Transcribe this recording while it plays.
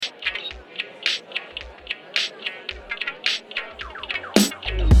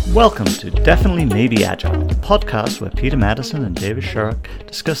Welcome to Definitely Maybe Agile, the podcast where Peter Madison and David Sherrock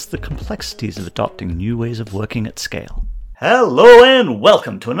discuss the complexities of adopting new ways of working at scale. Hello and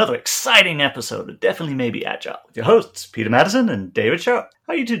welcome to another exciting episode of Definitely Maybe Agile with your hosts, Peter Madison and David Sherrock.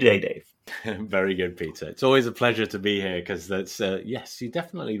 How are you today, Dave? Very good, Peter. It's always a pleasure to be here because that's yes, you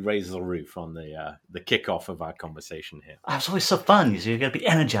definitely raise the roof on the kickoff of our conversation here. It's always so fun. You got to be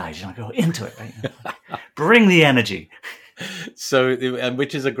energized and go into it, right? Bring the energy. So,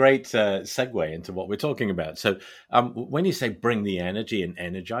 which is a great segue into what we're talking about. So, when you say bring the energy and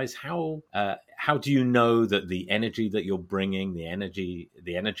energize, how do you know that the energy that you're bringing, the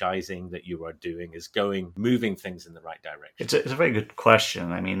energizing that you are doing, is moving things in the right direction? It's a very good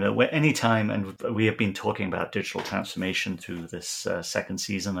question. I mean, anytime, and we have been talking about digital transformation through this second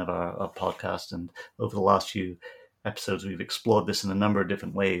season of our podcast, and over the last few episodes, we've explored this in a number of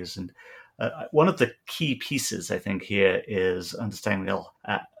different ways. And one of the key pieces, I think, here is understanding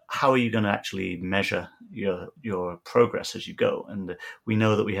how are you going to actually measure your progress as you go. And we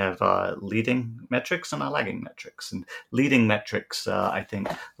know that we have our leading metrics and our lagging metrics. And leading metrics, I think,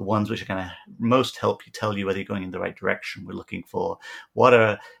 the ones which are going to most help you tell you whether you're going in the right direction. We're looking for what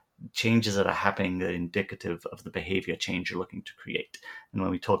are changes that are happening that are indicative of the behavior change you're looking to create. And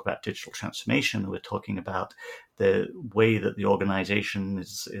when we talk about digital transformation, we're talking about the way that the organization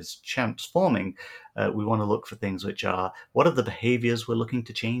is transforming. We want to look for things which are, what are the behaviors we're looking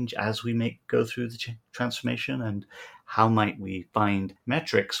to change as we go through the transformation, and how might we find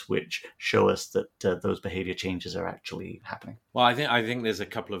metrics which show us that those behavior changes are actually happening? Well, I think there's a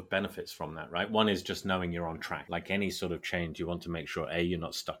couple of benefits from that, right? One is just knowing you're on track. Like any sort of change, you want to make sure, you're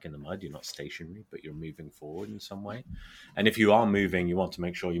not stuck in the mud, you're not stationary, but you're moving forward in some way. And if you are moving, you want to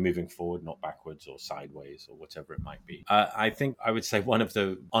make sure you're moving forward, not backwards or sideways or whatever it might be. I think I would say one of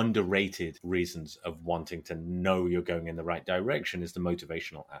the underrated reasons of wanting to know you're going in the right direction is the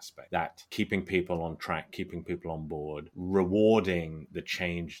motivational aspect. That keeping people on track, keeping people on board, rewarding the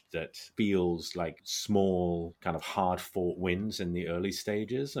change that feels like small, kind of hard-fought wins in the early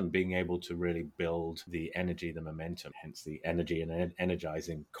stages, and being able to really build the energy, the momentum, hence the energy and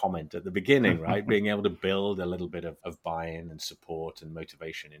energizing comment at the beginning, right? Being able to build a little bit of buy-in and support and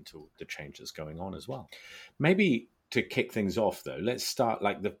motivation into the change that's going on as well. Maybe to kick things off, though, let's start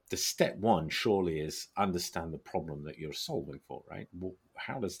like the step one surely is understand the problem that you're solving for, right? Well,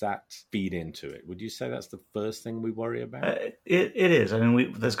 how does that feed into it? Would you say that's the first thing we worry about? It is. I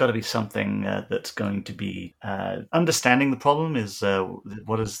mean, there's got to be something that's going to be understanding the problem is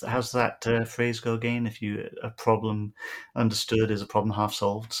how's that phrase go again? If a problem understood is a problem half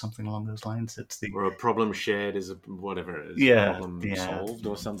solved, something along those lines. Or a problem shared is a problem solved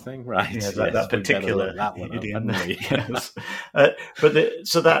or something, right? Yeah, that particular idiom. Yes.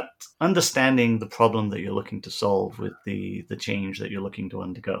 So that understanding the problem that you're looking to solve with the change that you're looking to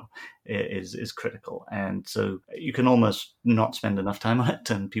undergo is critical. And so you can almost not spend enough time on it,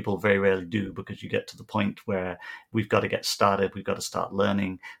 and people very rarely do, because you get to the point where we've got to get started, we've got to start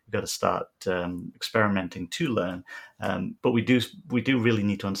learning, we've got to start experimenting to learn. But we do really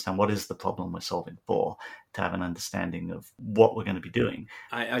need to understand what is the problem we're solving for, to have an understanding of what we're going to be doing.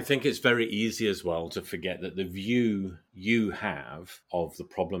 I think it's very easy as well to forget that the view you have of the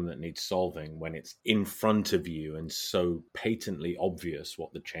problem that needs solving, when it's in front of you and so patently obvious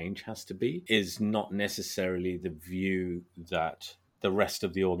what the change has to be, is not necessarily the view that the rest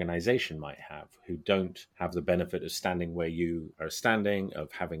of the organization might have, who don't have the benefit of standing where you are standing,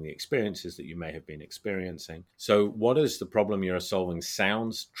 of having the experiences that you may have been experiencing. So what is the problem you're solving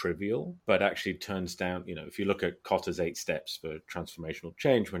sounds trivial, but actually turns down, if you look at Kotter's 8 steps for transformational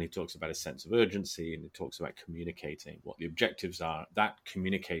change, when he talks about a sense of urgency and he talks about communicating what the objectives are, that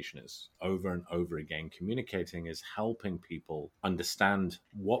communication is over and over again. Communicating is helping people understand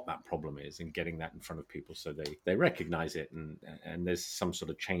what that problem is and getting that in front of people so they recognize it and there's some sort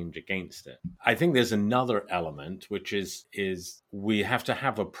of change against it. I think there's another element, which is we have to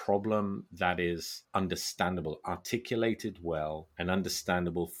have a problem that is understandable, articulated well, and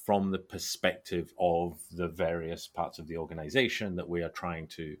understandable from the perspective of the various parts of the organization that we are trying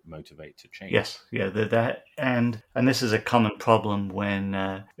to motivate to change. Yes, yeah, and this is a common problem when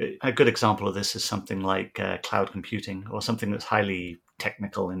a good example of this is something like cloud computing, or something that's highly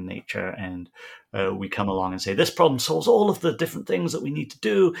technical in nature and we come along and say, this problem solves all of the different things that we need to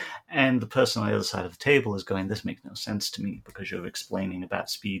do. And the person on the other side of the table is going, this makes no sense to me, because you're explaining about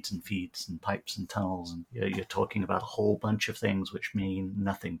speeds and feeds and pipes and tunnels. And you're talking about a whole bunch of things which mean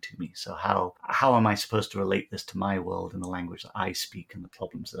nothing to me. So how am I supposed to relate this to my world in the language that I speak and the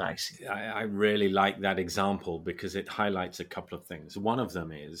problems that I see? I really like that example because it highlights a couple of things. One of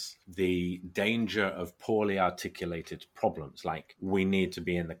them is the danger of poorly articulated problems, like we need to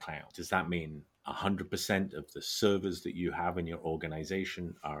be in the cloud. Does that mean 100% of the servers that you have in your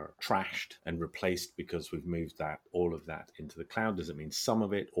organization are trashed and replaced because we've moved all of that into the cloud? Does it mean some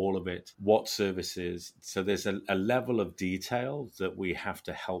of it, all of it? What services? So there's a level of detail that we have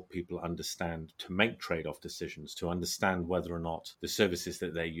to help people understand to make trade-off decisions, to understand whether or not the services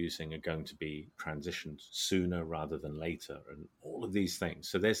that they're using are going to be transitioned sooner rather than later, and all of these things.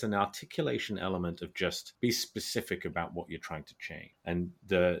 So there's an articulation element of just be specific about what you're trying to change. And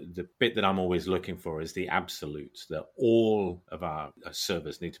the bit that I'm always looking for is the absolutes, that all of our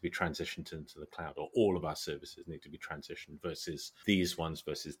servers need to be transitioned into the cloud, or all of our services need to be transitioned versus these ones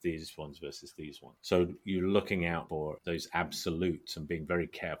versus these ones versus these ones. So you're looking out for those absolutes and being very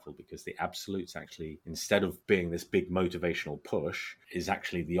careful, because the absolutes actually, instead of being this big motivational push, is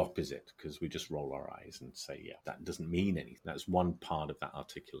actually the opposite, because we just roll our eyes and say, yeah, that doesn't mean anything. That's one part of that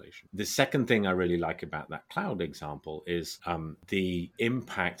articulation. The second thing I really like about that cloud example is the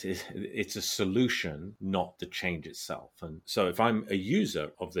impact. It's a solution, not the change itself. And so if I'm a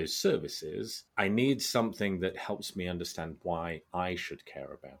user of those services, I need something that helps me understand why I should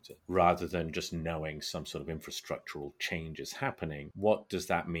care about it, rather than just knowing some sort of infrastructural change is happening. What does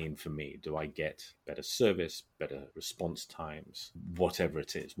that mean for me? Do I get better service, better response times, whatever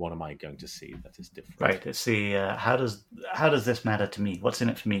it is? What am I going to see that is different? Right. It's the how does this matter to me? What's in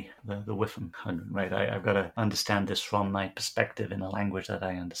it for me? The WIFM, right? I've got to understand this from my perspective in a language that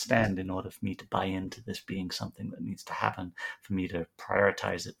I understand in order for me to buy into this being something that needs to happen, for me to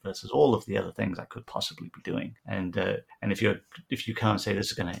prioritize it versus all of the other things I could possibly be doing. And if you can't say this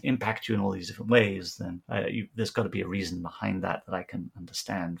is going to impact you in all these different ways, then there's got to be a reason behind that I can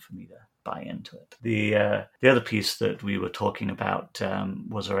understand for me to buy into it. The other piece that we were talking about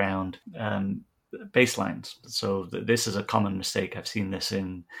was around baselines. So this is a common mistake. I've seen this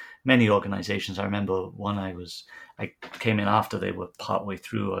in many organizations. I remember one I came in after they were partway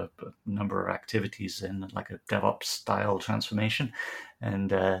through a number of activities in like a DevOps style transformation.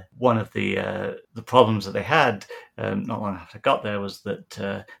 And one of the problems that they had not long after I got there was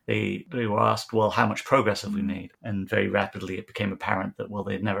that they were asked, well, how much progress have we made? And very rapidly it became apparent that, well,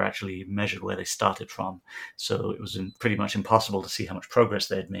 they'd never actually measured where they started from. So it was pretty much impossible to see how much progress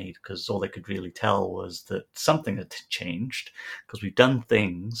they'd made, because all they could really tell was that something had changed, because we've done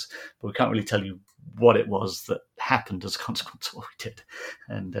things, but we can't really tell you what it was that happened as a consequence of what we did,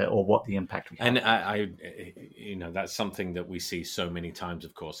 and or what the impact we had. And I that's something that we see so many times,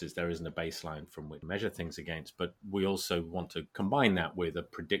 of course, is there isn't a baseline from which to measure things against, but we also want to combine that with a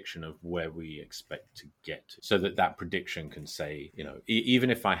prediction of where we expect to get to, so that prediction can say,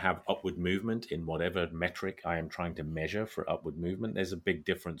 even if I have upward movement in whatever metric I am trying to measure for upward movement, there's a big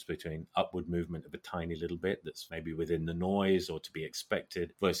difference between upward movement of a tiny little bit that's maybe within the noise or to be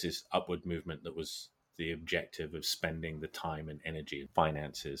expected, versus upward movement that was the objective of spending the time and energy and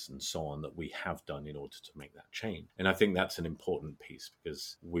finances and so on that we have done in order to make that change. And I think that's an important piece,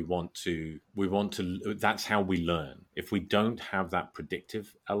 because we want to, that's how we learn. If we don't have that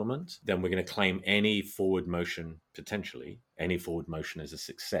predictive element, then we're going to claim any forward motion as a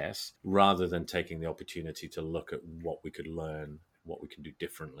success, rather than taking the opportunity to look at what we could learn, what we can do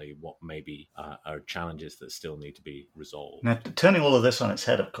differently, what maybe are challenges that still need to be resolved. Now, turning all of this on its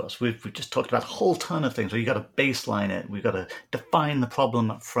head, of course, we've just talked about a whole ton of things. We've got to baseline it. We've got to define the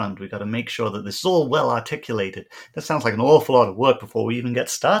problem up front. We've got to make sure that this is all well articulated. That sounds like an awful lot of work before we even get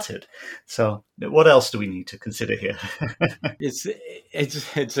started. So what else do we need to consider here? It's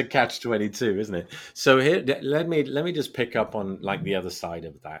a catch-22, isn't it? So here, let me just pick up on like the other side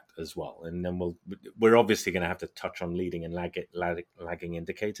of that as well, and then we're obviously going to have to touch on leading and lagging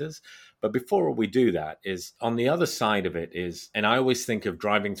indicators. But before we do that, is on the other side of it is, and I always think of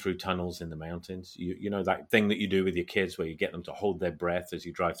driving through tunnels in the mountains. You know that thing that you do with your kids where you get them to hold their breath as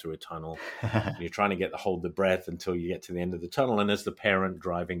you drive through a tunnel. You're trying to get to hold the breath until you get to the end of the tunnel, and as the parent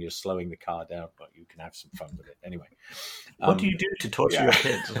driving, you're slowing the car down, but you can have some fun with it anyway. What do you do to torture your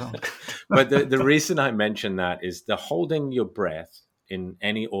kids? But the reason I mention that is the holding your breath in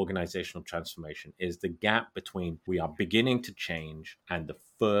any organizational transformation is the gap between we are beginning to change and the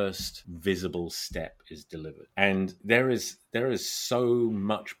first visible step is delivered. And there is so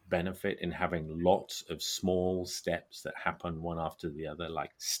much benefit in having lots of small steps that happen one after the other,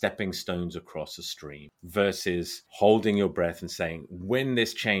 like stepping stones across a stream, versus holding your breath and saying, when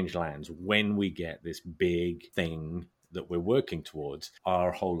this change lands, when we get this big thing that we're working towards,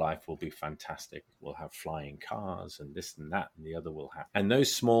 our whole life will be fantastic. We'll have flying cars and this and that and the other will happen. And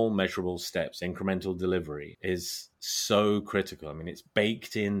those small measurable steps, incremental delivery, is so critical. I mean, it's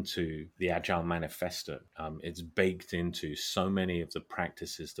baked into the Agile Manifesto. It's baked into so many of the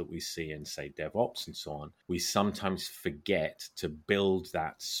practices that we see in, say, DevOps and so on. We sometimes forget to build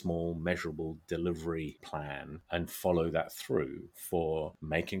that small measurable delivery plan and follow that through for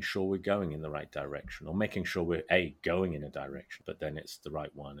making sure we're going in the right direction, or making sure we're going in a direction, but then it's the right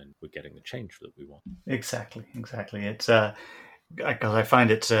one and we're getting the change that we want. Exactly. It's because I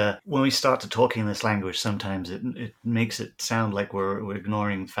find it when we start to talking this language, sometimes it makes it sound like we're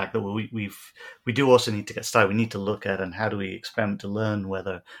ignoring the fact that we do also need to get started. We need to look at, and how do we experiment to learn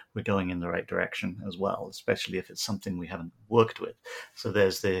whether we're going in the right direction as well, especially if it's something we haven't worked with. So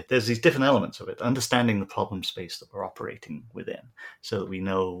there's these different elements of it, understanding the problem space that we're operating within, so that we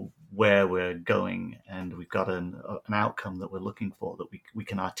know where we're going and we've got an outcome that we're looking for that we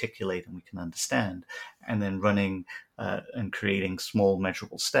can articulate and we can understand, and then running and creating small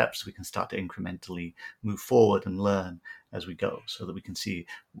measurable steps, we can start to incrementally move forward and learn as we go, so that we can see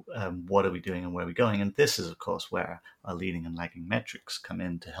what are we doing and where are we going. And this is, of course, where our leading and lagging metrics come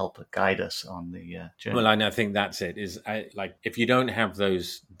in to help guide us on the journey. Well, I think that's it. Like, if you don't have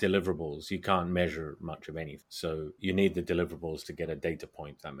those deliverables, you can't measure much of anything. So you need the deliverables to get a data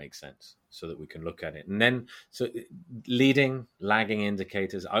point that makes sense, so that we can look at it. And then, so leading, lagging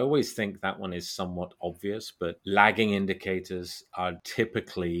indicators, I always think that one is somewhat obvious, but lagging indicators are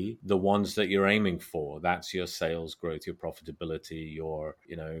typically the ones that you're aiming for. That's your sales growth, your profitability, your,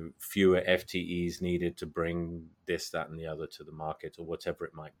 fewer FTEs needed to bring this, that, and the other to the market, or whatever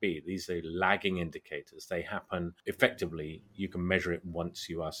it might be. These are lagging indicators. They happen effectively. You can measure it once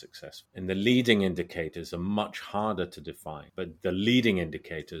you are successful. And the leading indicators are much harder to define, but the leading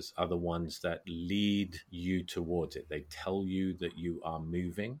indicators are the ones that lead you towards it. They tell you that you are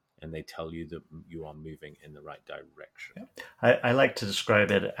moving, and they tell you that you are moving in the right direction. I like to describe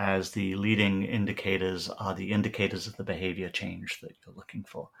it as the leading indicators are the indicators of the behavior change that you're looking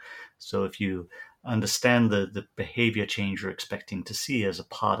for. So if you understand the behavior change you're expecting to see as a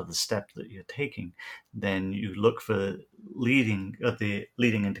part of the step that you're taking, then you look for the leading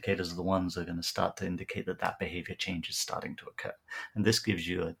indicators are the ones that are going to start to indicate that behavior change is starting to occur. And this gives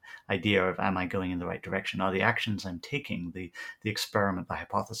you an idea of, am I going in the right direction? Are the actions I'm taking, the experiment, the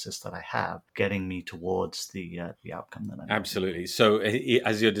hypothesis that I have, getting me towards the outcome that I'm Absolutely. So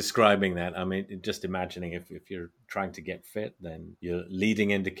as you're describing that, I mean, just imagining if you're trying to get fit, then your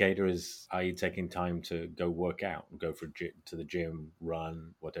leading indicator is, are you taking time to go work out, go to the gym,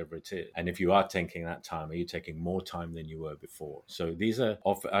 run, whatever it is? And if you are taking that time, are you taking more time than you were before? So these are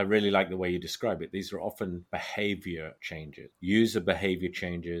I really like the way you describe it. These are often behavior changes, user behavior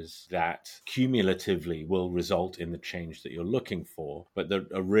changes that cumulatively will result in the change that you're looking for, but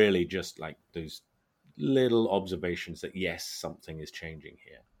that are really just like those little observations that, yes, something is changing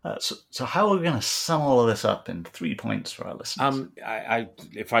here. So how are we going to sum all of this up in 3 points for our listeners?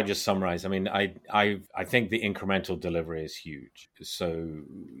 If I just summarize, I mean, I think the incremental delivery is huge. So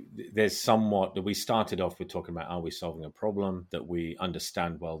there's somewhat that we started off with talking about, are we solving a problem that we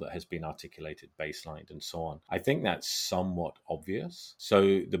understand well, that has been articulated, baselined, and so on. I think that's somewhat obvious.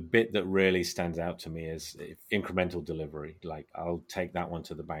 So the bit that really stands out to me is incremental delivery. Like, I'll take that one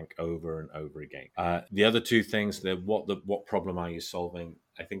to the bank over and over again. The other two things, what problem are you solving?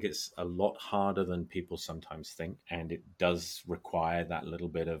 I think it's a lot harder than people sometimes think, and it does require that little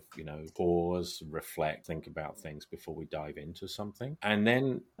bit of, pause, reflect, think about things before we dive into something. And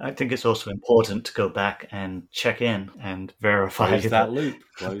then I think it's also important to go back and check in and verify close that loop.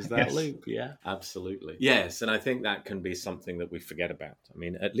 Close that Yes. loop. Yeah, absolutely. Yes, and I think that can be something that we forget about. I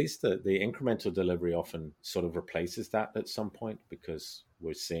mean, at least the incremental delivery often sort of replaces that at some point, because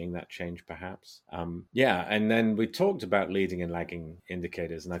we're seeing that change perhaps. And then we talked about leading and lagging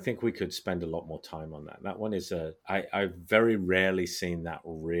indicators, and I think we could spend a lot more time on that. That one is I've very rarely seen that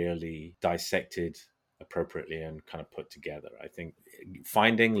really dissected appropriately and kind of put together. I think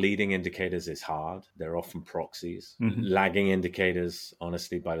finding leading indicators is hard. They're often proxies. Mm-hmm. Lagging indicators,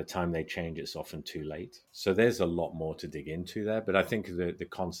 honestly, by the time they change, it's often too late. So there's a lot more to dig into there. But I think the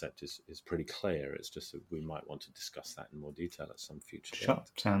concept is pretty clear. It's just that we might want to discuss that in more detail at some future Sure.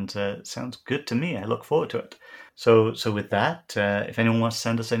 date. Sounds good to me. I look forward to it. So with that, if anyone wants to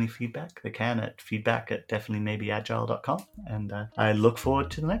send us any feedback, they can at feedback@definitelymaybeagile.com. And I look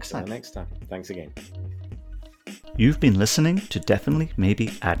forward to the next time. Thanks again. You've been listening to Definitely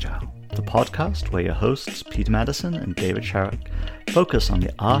Maybe Agile, the podcast where your hosts Peter Madison and David Sharrock focus on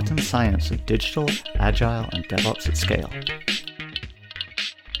the art and science of digital, agile, and DevOps at scale.